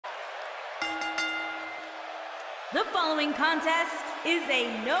The following contest is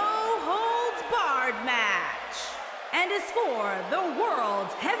a no-holds-barred match and is for the World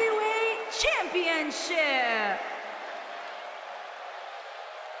Heavyweight Championship.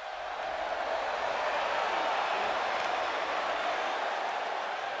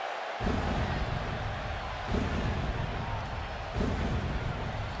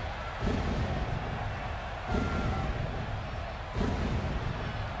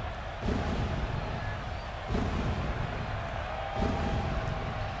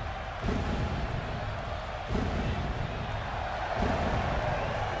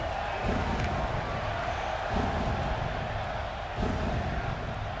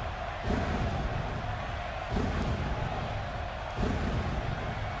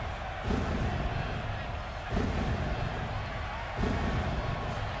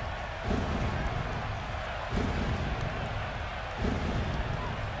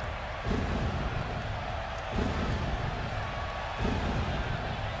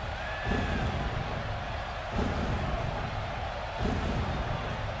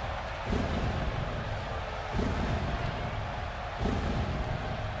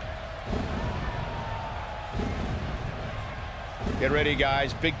 Get ready,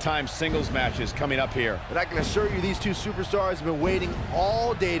 guys. Big-time singles matches coming up here. And I can assure you these two superstars have been waiting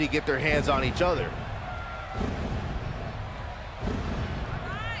all day to get their hands on each other.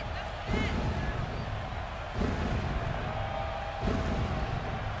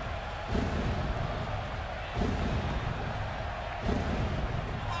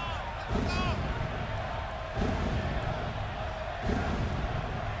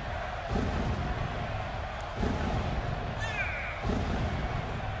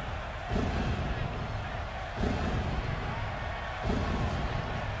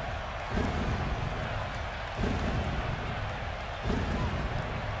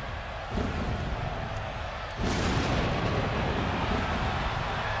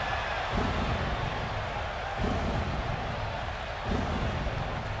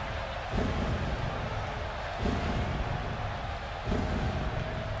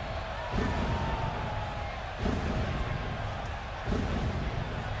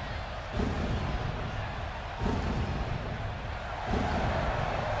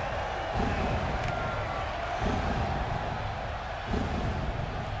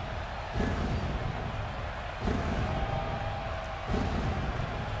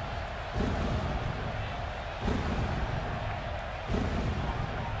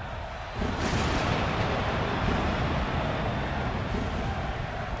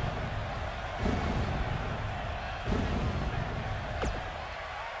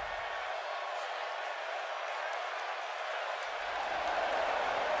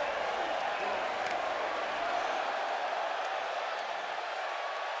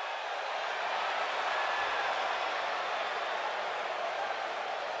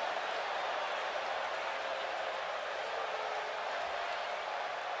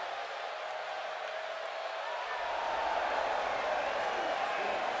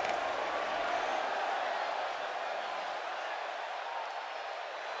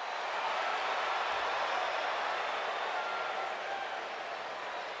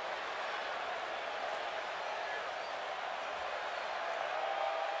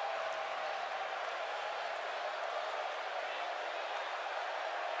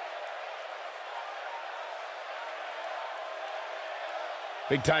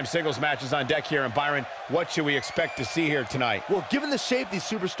 Big-time singles matches on deck here. And Byron, what should we expect to see here tonight? Well, given the shape these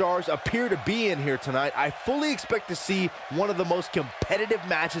superstars appear to be in here tonight, I fully expect to see one of the most competitive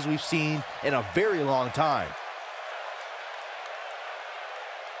matches we've seen in a very long time.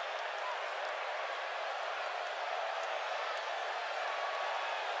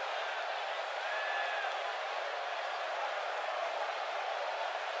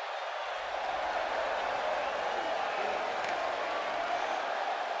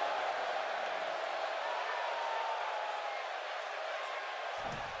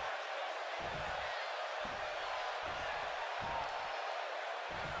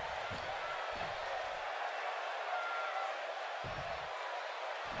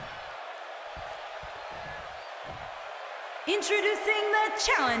 Introducing the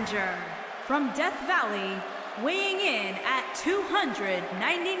challenger from Death Valley, weighing in at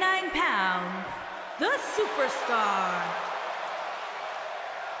 299 pounds, the Superstar.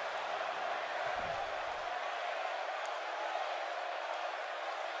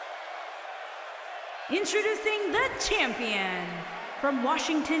 Introducing the champion from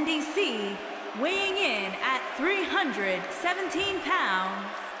Washington, D.C., weighing in at 317 pounds,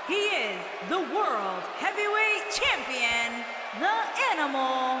 he is the World Heavyweight Champion, the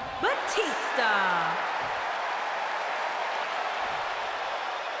Animal Batista.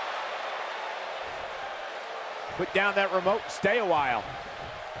 Put down that remote, stay a while.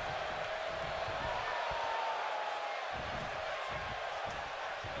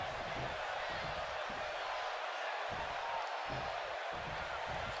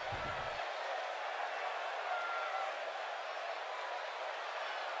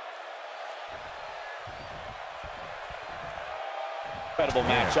 Incredible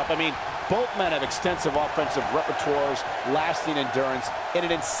matchup. I mean, both men have extensive offensive repertoires, lasting endurance, and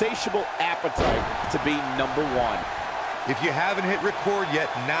an insatiable appetite to be number one. If you haven't hit record yet,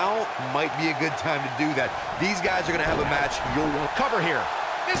 now might be a good time to do that. These guys are going to have a match you'll want. Cover here.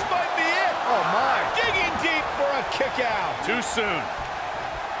 This might be it. Oh, my. Digging deep for a kick out. Too soon.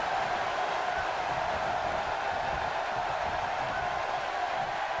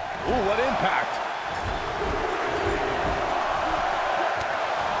 Ooh, what impact.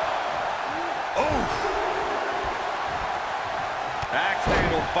 Oh! Axe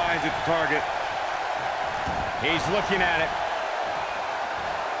handle finds its target. He's looking at it.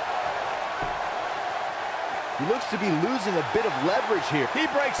 He looks to be losing a bit of leverage here. He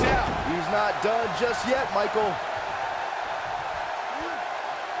breaks out. He's not done just yet, Michael.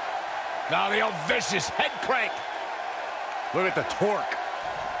 Now the old vicious head crank. Look at the torque.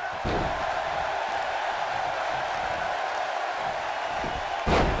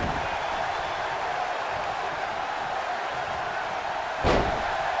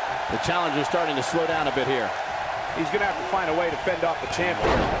 The challenger's starting to slow down a bit here. He's going to have to find a way to fend off the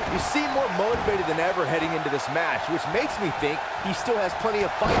champion. You seem more motivated than ever heading into this match, which makes me think he still has plenty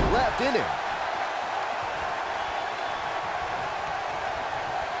of fight left in him.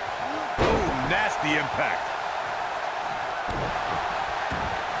 Oh, nasty impact.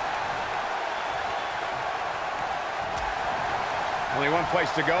 Only one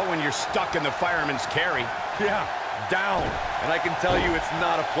place to go when you're stuck in the fireman's carry. Yeah, down. And I can tell you it's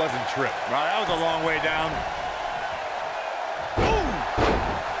not a pleasant trip. Right, that was a long way down. Boom!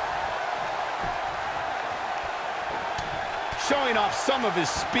 Showing off some of his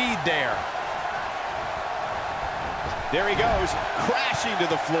speed there. There he goes, crashing to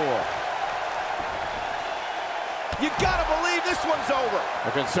the floor. You gotta believe this one's over.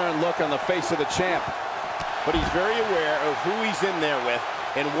 A concerned look on the face of the champ. But he's very aware of who he's in there with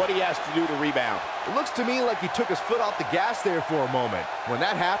and what he has to do to rebound. It looks to me like he took his foot off the gas there for a moment. When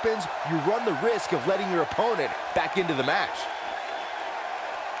that happens, you run the risk of letting your opponent back into the match.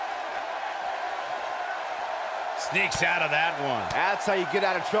 Sneaks out of that one. That's how you get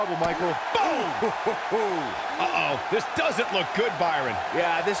out of trouble, Michael. Boom! Uh-oh, this doesn't look good, Byron.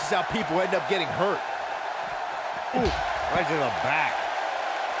 Yeah, this is how people end up getting hurt. Ooh, right to the back.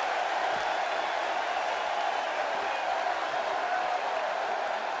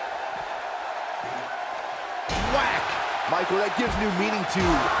 Whack! Michael, that gives new meaning to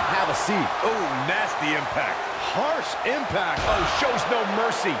have a seat. Oh, nasty impact. Harsh impact. Oh, shows no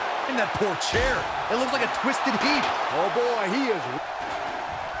mercy. In that poor chair. It looks like a twisted heap. Oh, boy, he is...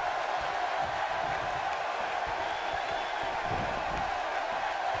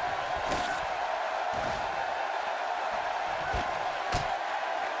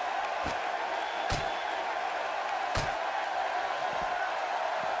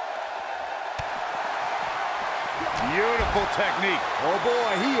 Beautiful technique. Oh,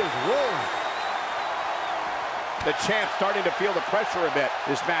 boy, he is rolling. The champ starting to feel the pressure a bit.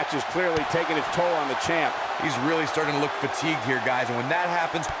 This match is clearly taking its toll on the champ. He's really starting to look fatigued here, guys, and when that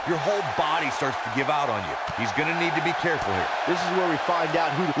happens, your whole body starts to give out on you. He's going to need to be careful here. This is where we find out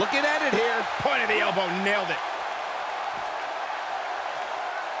who... Looking at it here. Point of the elbow, nailed it.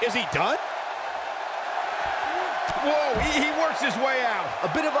 Is he done? Whoa, he works his way out. A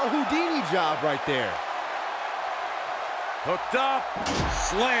bit of a Houdini job right there. Hooked up,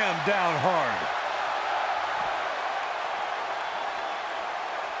 slam down hard.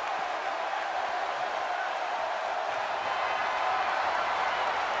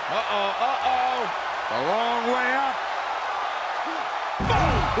 Uh-oh. A long way up.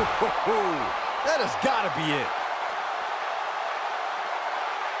 Boom! That has got to be it.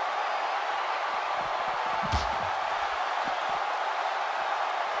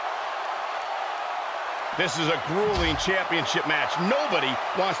 This is a grueling championship match. Nobody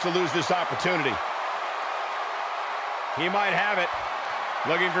wants to lose this opportunity. He might have it.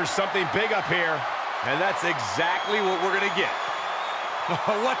 Looking for something big up here. And that's exactly what we're going to get.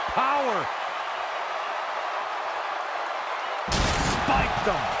 What power! Spiked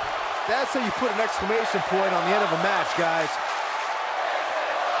them. That's how you put an exclamation point on the end of a match, guys.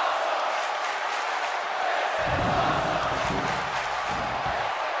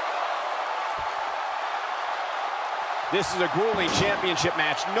 This is a grueling championship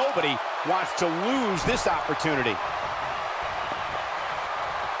match. Nobody wants to lose this opportunity.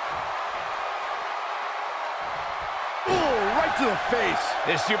 Right to the face.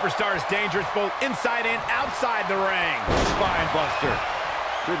 This superstar is dangerous both inside and outside the ring. Spine buster.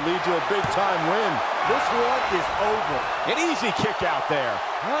 Could lead to a big-time win. This one is over. An easy kick out there.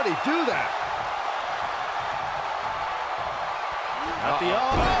 How'd he do that? At the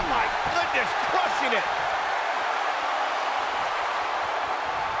Oh my goodness, crushing it.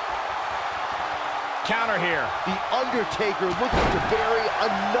 Counter here. The Undertaker looking to bury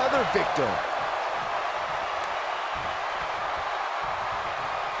another victim.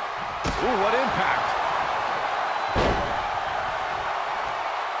 Ooh, what impact.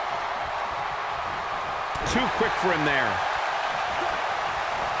 Too quick for him there.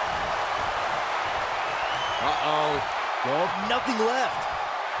 Uh-oh. Well, nothing left.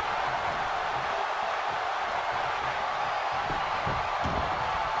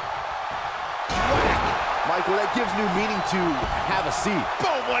 Whack. Michael, that gives new meaning to have a seat.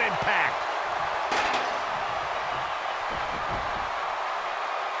 Boom, what impact.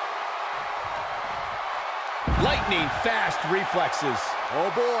 Lightning fast reflexes.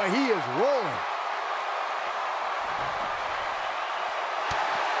 Oh boy, he is rolling.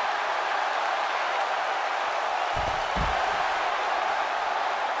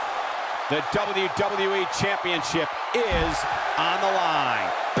 The WWE Championship is on the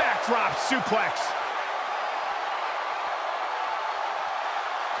line. Backdrop suplex.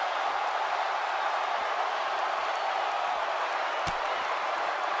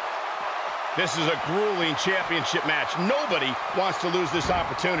 This is a grueling championship match. Nobody wants to lose this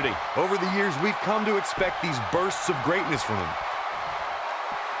opportunity. Over the years, we've come to expect these bursts of greatness from him.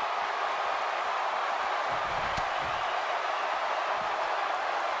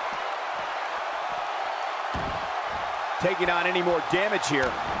 Taking on any more damage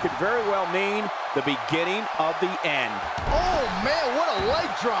here could very well mean the beginning of the end. Oh, man, what a leg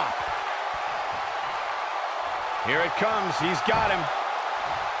drop. Here it comes. He's got him.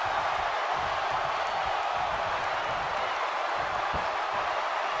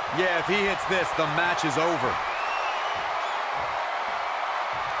 Yeah, if he hits this, the match is over.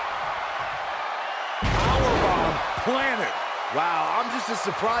 Powerbomb planted. Wow, I'm just as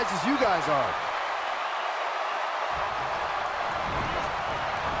surprised as you guys are.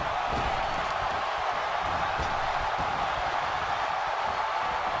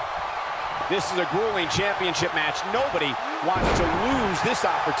 This is a grueling championship match. Nobody wants to lose this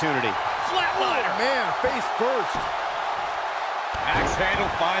opportunity. Flatliner. Oh, man, face first. Axe handle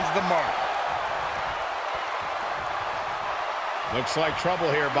finds the mark. Looks like trouble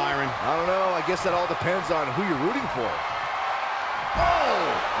here, Byron. I don't know. I guess that all depends on who you're rooting for. Oh!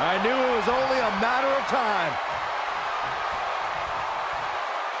 I knew it was only a matter of time.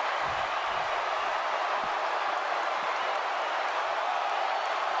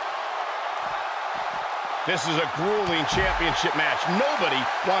 This is a grueling championship match. Nobody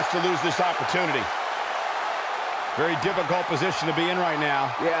wants to lose this opportunity. Very difficult position to be in right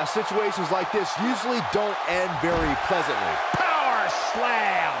now. Yeah, situations like this usually don't end very pleasantly. Power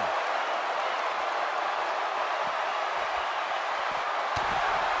slam.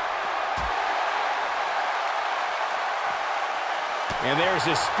 And there's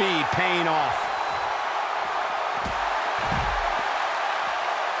his speed paying off.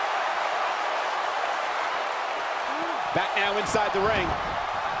 Back now inside the ring.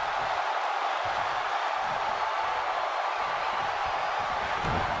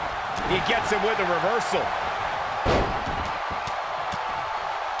 He gets him with a reversal.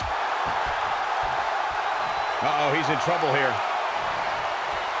 Uh-oh, he's in trouble here.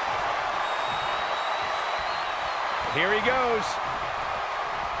 Here he goes.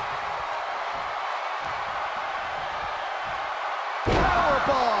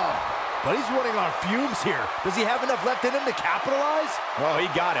 Powerbomb! But he's running on fumes here. Does he have enough left in him to capitalize? Oh, he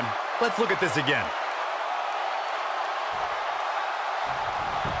got him. Let's look at this again.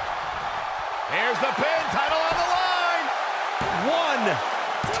 Here's the pin, title on the line. 1,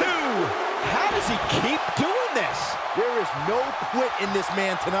 2. How does he keep doing this? There is no quit in this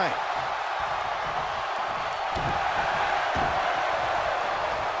man tonight.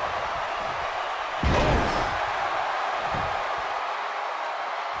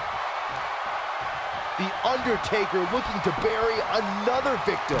 The Undertaker looking to bury another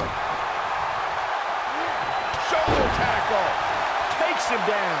victim. Shoulder tackle. Takes him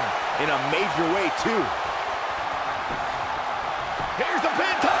down. In a major way, too. Here's the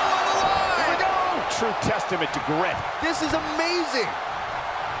pin, title on the line. Here we go. True testament to grit. This is amazing.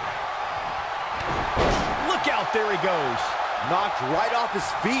 Look out, there he goes. Knocked right off his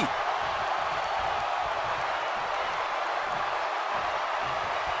feet.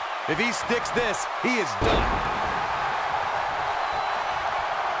 If he sticks this, he is done.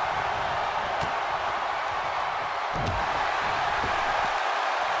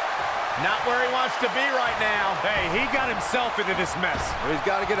 Not where he wants to be right now. Hey, he got himself into this mess. Well, he's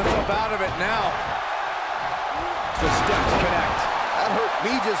got to get himself out of it now. The steps connect. That hurt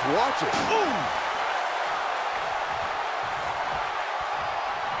me just watching. Ooh!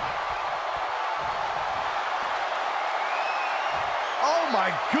 Oh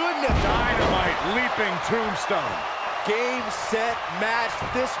my goodness! Dynamite leaping tombstone. Game, set, match.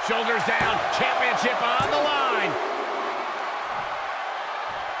 This Shoulders down, championship on the line.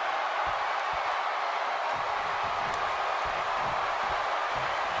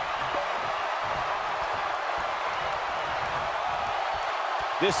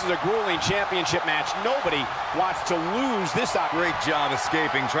 This is a grueling championship match. Nobody wants to lose this opportunity. Great job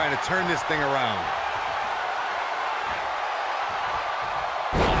escaping, trying to turn this thing around.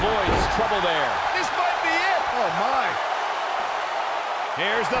 Avoids trouble there. This might be it. Oh, my.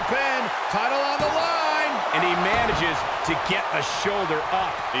 Here's the pin. Title on the line. And he manages to get the shoulder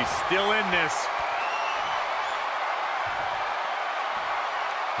up. He's still in this.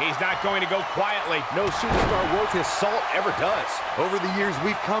 He's not going to go quietly. no superstar worth his salt ever does. Over the years,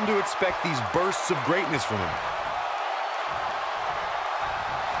 we've come to expect these bursts of greatness from him.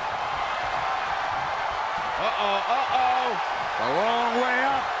 Uh-oh. The long way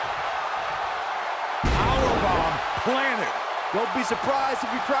up. Powerbomb planted. Don't be surprised if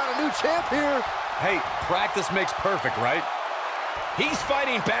we crown a new champ here. Hey, practice makes perfect, right? He's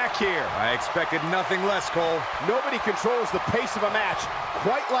fighting back here. I expected nothing less, Cole. Nobody controls the pace of a match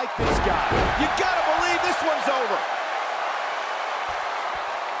quite like this guy. You gotta believe this one's over.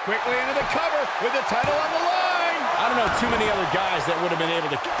 Quickly into the cover with the title on the line. I don't know too many other guys that would have been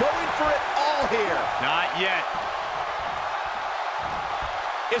able to go in for it all here. Not yet.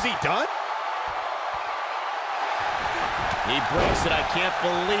 Is he done? He breaks it. I can't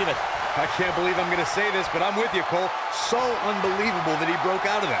believe it. I can't believe I'm going to say this, but I'm with you, Cole. So unbelievable that he broke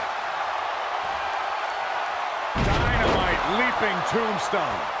out of that. Dynamite leaping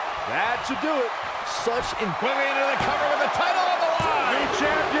tombstone. That should do it. Such Quickly into the cover with the title on the line. New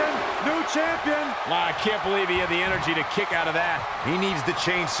champion, new champion. Wow, I can't believe he had the energy to kick out of that. He needs to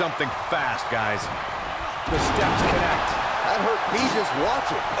change something fast, guys. The steps connect. that hurt me just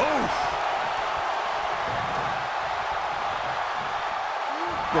watching. Oof.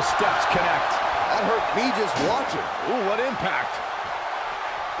 The steps connect. That hurt me just watching. Ooh, what impact.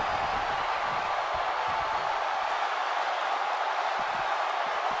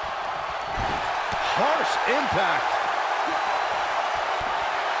 Harsh impact.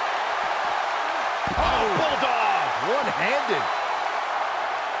 Oh, Bulldog! One-handed.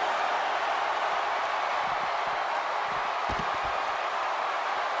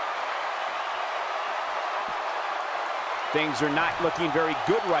 Things are not looking very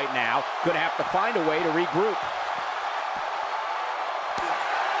good right now. Gonna have to find a way to regroup.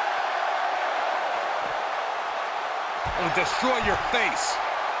 It'll destroy your face.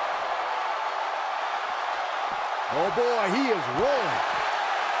 Oh boy, he is rolling.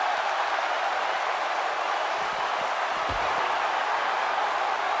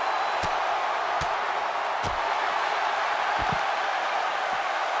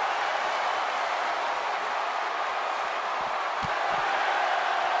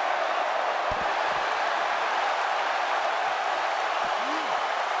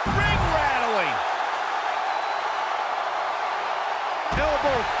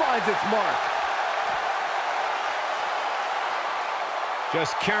 Elbow finds its mark.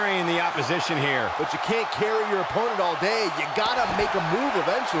 Just carrying the opposition here. But you can't carry your opponent all day. You gotta make a move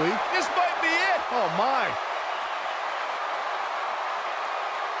eventually. This might be it. Oh my.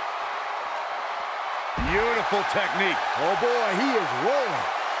 Beautiful technique. Oh boy, he is rolling.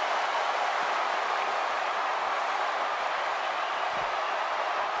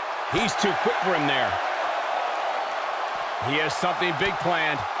 He's too quick for him there. He has something big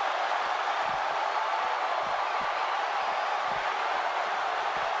planned.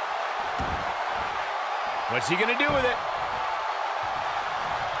 What's he gonna do with it?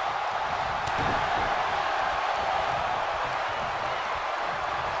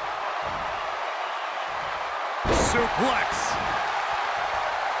 Suplex.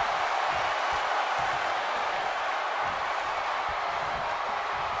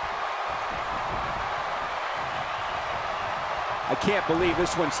 I can't believe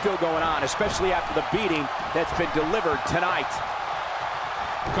this one's still going on, especially after the beating that's been delivered tonight.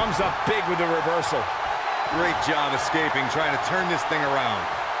 Comes up big with the reversal. Great job escaping, trying to turn this thing around.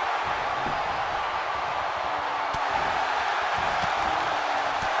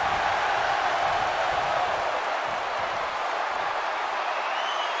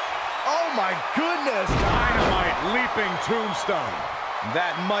 Oh my goodness. Dynamite leaping tombstone.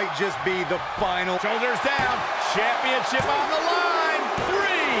 That might just be the final. Shoulders down. Championship on the line.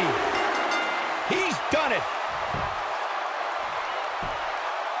 3. He's done it.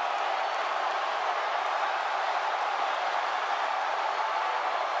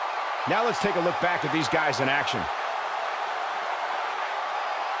 Now let's take a look back at these guys in action.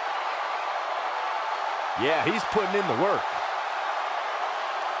 Yeah, he's putting in the work.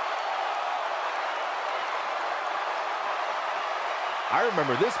 I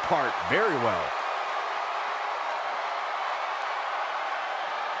remember this part very well.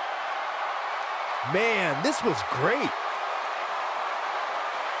 Man, this was great.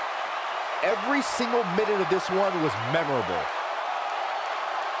 Every single minute of this one was memorable.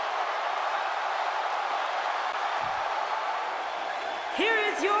 Here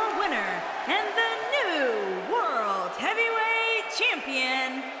is your winner and the new World Heavyweight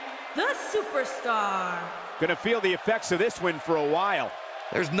Champion, the Superstar. Gonna feel the effects of this win for a while.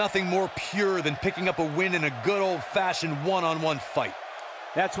 There's nothing more pure than picking up a win in a good old-fashioned one-on-one fight.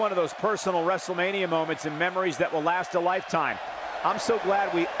 That's one of those personal WrestleMania moments and memories that will last a lifetime. I'm so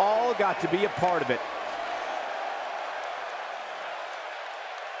glad we all got to be a part of it.